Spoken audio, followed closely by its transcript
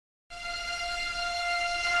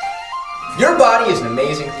Your body is an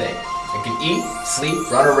amazing thing. It can eat, sleep,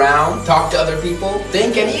 run around, talk to other people,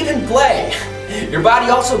 think, and even play. Your body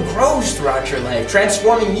also grows throughout your life,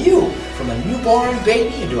 transforming you from a newborn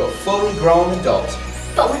baby into a fully grown adult.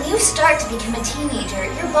 But when you start to become a teenager,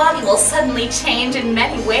 your body will suddenly change in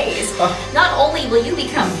many ways. Not only will you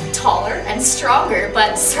become taller and stronger,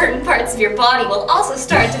 but certain parts of your body will also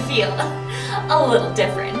start to feel a little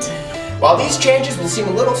different. While these changes will seem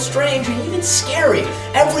a little strange and even scary,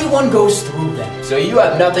 everyone goes through them, so you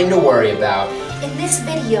have nothing to worry about. In this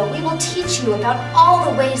video, we will teach you about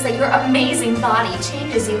all the ways that your amazing body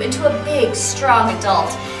changes you into a big, strong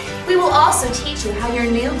adult. We will also teach you how your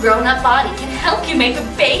new grown-up body can help you make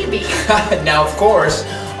a baby. Now, of course,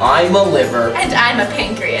 I'm a liver. And I'm a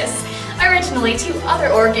pancreas. Originally, 2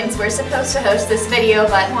 other organs were supposed to host this video,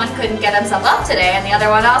 but one couldn't get himself up today, and the other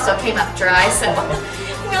one also came up dry, so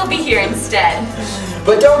we'll be here instead.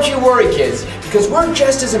 But don't you worry, kids, because we're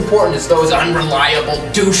just as important as those unreliable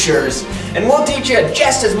douchers, and we'll teach you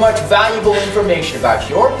just as much valuable information about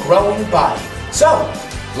your growing body. So,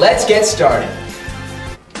 let's get started.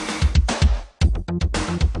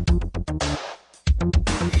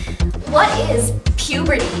 What is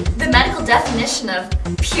puberty? The medical definition of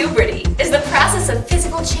puberty is the process of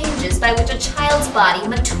physical changes by which a child's body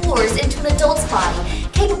matures into an adult's body,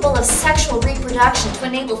 capable of sexual reproduction to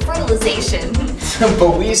enable fertilization.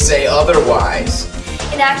 But we say otherwise.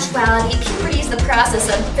 In actuality, puberty is the process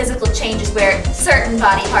of physical changes where certain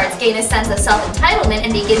body parts gain a sense of self-entitlement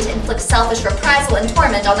and begin to inflict selfish reprisal and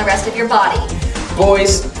torment on the rest of your body.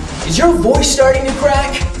 Boys, is your voice starting to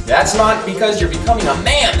crack? That's not because you're becoming a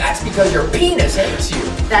man, that's because your penis hates you.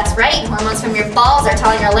 That's right, hormones from your balls are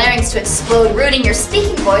telling your larynx to explode, ruining your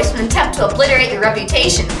speaking voice in an attempt to obliterate your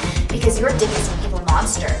reputation, because your dick is an evil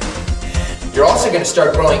monster. You're also going to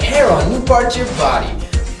start growing hair on new parts of your body.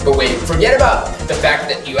 But wait, forget about the fact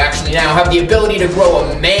that you actually now have the ability to grow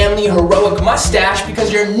a manly, heroic mustache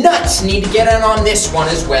because your nuts need to get in on this one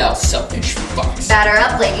as well, selfish fucks. Batter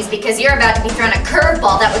up, ladies, because you're about to be thrown a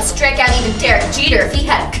curveball that would strike out even Derek Jeter if he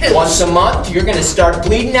had a cooch. Once a month, you're going to start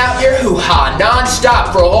bleeding out your hoo-ha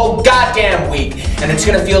non-stop for a whole goddamn week, and it's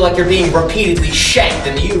going to feel like you're being repeatedly shanked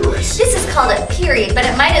in the uterus. This is called a period, but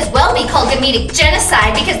it might as well be called gametic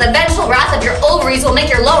genocide because the vengeful wrath of your ovaries will make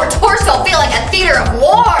your lower torso feel like a theater of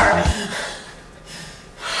war.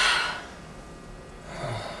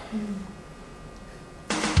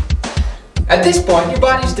 At this point, your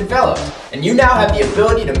body's developed, and you now have the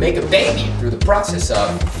ability to make a baby through the process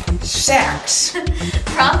of sex.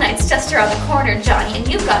 Prom night's just around the corner, Johnny, and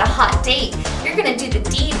you've got a hot date. You're gonna do the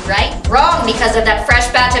deed, right? Wrong, because of that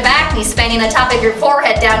fresh batch of acne spanning the top of your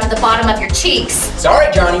forehead down to the bottom of your cheeks.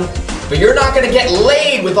 Sorry, Johnny, but you're not gonna get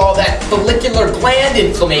laid with all that follicular gland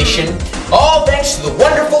inflammation, all thanks to the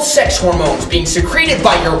wonderful sex hormones being secreted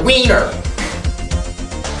by your wiener.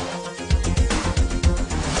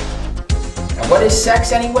 What is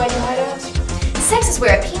sex anyway, you might ask? Sex is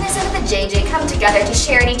where a penis and a vajayjay come together to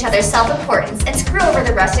share in each other's self-importance and screw over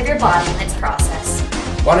the rest of your body in its process.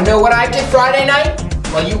 Want to know what I did Friday night?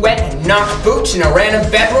 While you went and knocked boots in a random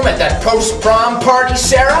bedroom at that post-prom party,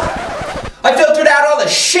 Sarah? I filtered out all the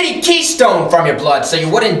shitty keystone from your blood so you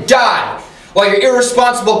wouldn't die, while your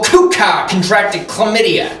irresponsible kuka contracted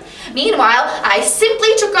chlamydia. Meanwhile, I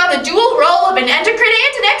simply took on the dual role of an endocrine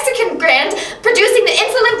and an exocrine gland, producing the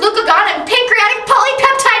insulin, glucagon, and pancreatic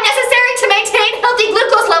polypeptide necessary to maintain healthy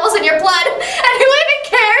glucose levels in your blood. And who even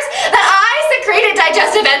cares that I secreted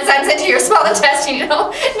digestive enzymes into your small intestine, you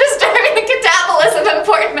know, disturbing the catabolism of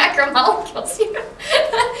important macromolecules, you know.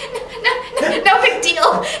 No big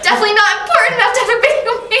deal. Definitely not important enough to have a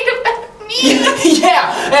video made about me.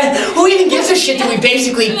 Yeah, and who even gives a shit that we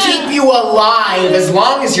basically keep you alive as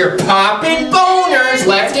long as you're popping boners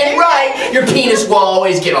left and right? Your penis will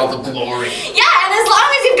always get all the glory. Yeah, and as long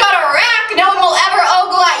as you've got a rack, no one will ever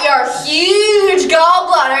ogle at your huge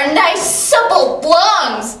gallbladder and nice supple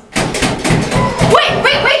lungs.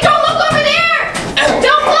 Wait, don't look over there!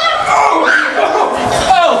 Don't look!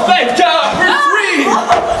 Oh, thank God, we're free!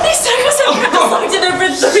 These circles have been locked in there for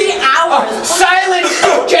 3 hours. Silence,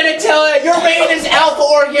 genitalia, your main is alpha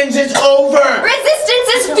organs is over! Resistance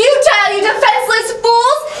is futile, you defenseless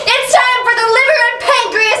fools! It's time for the liver and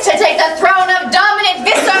pancreas to take the throne of dominant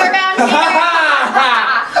viscera around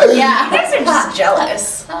here! Yeah, you guys are just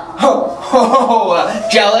jealous.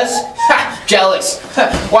 Jealous? Ha, jealous.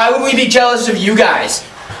 Why would we be jealous of you guys?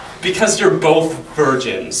 Because you're both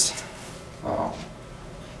virgins. Oh.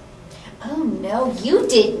 Oh no, you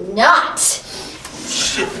did not!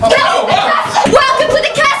 Shit. Welcome to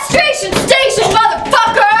the castration station!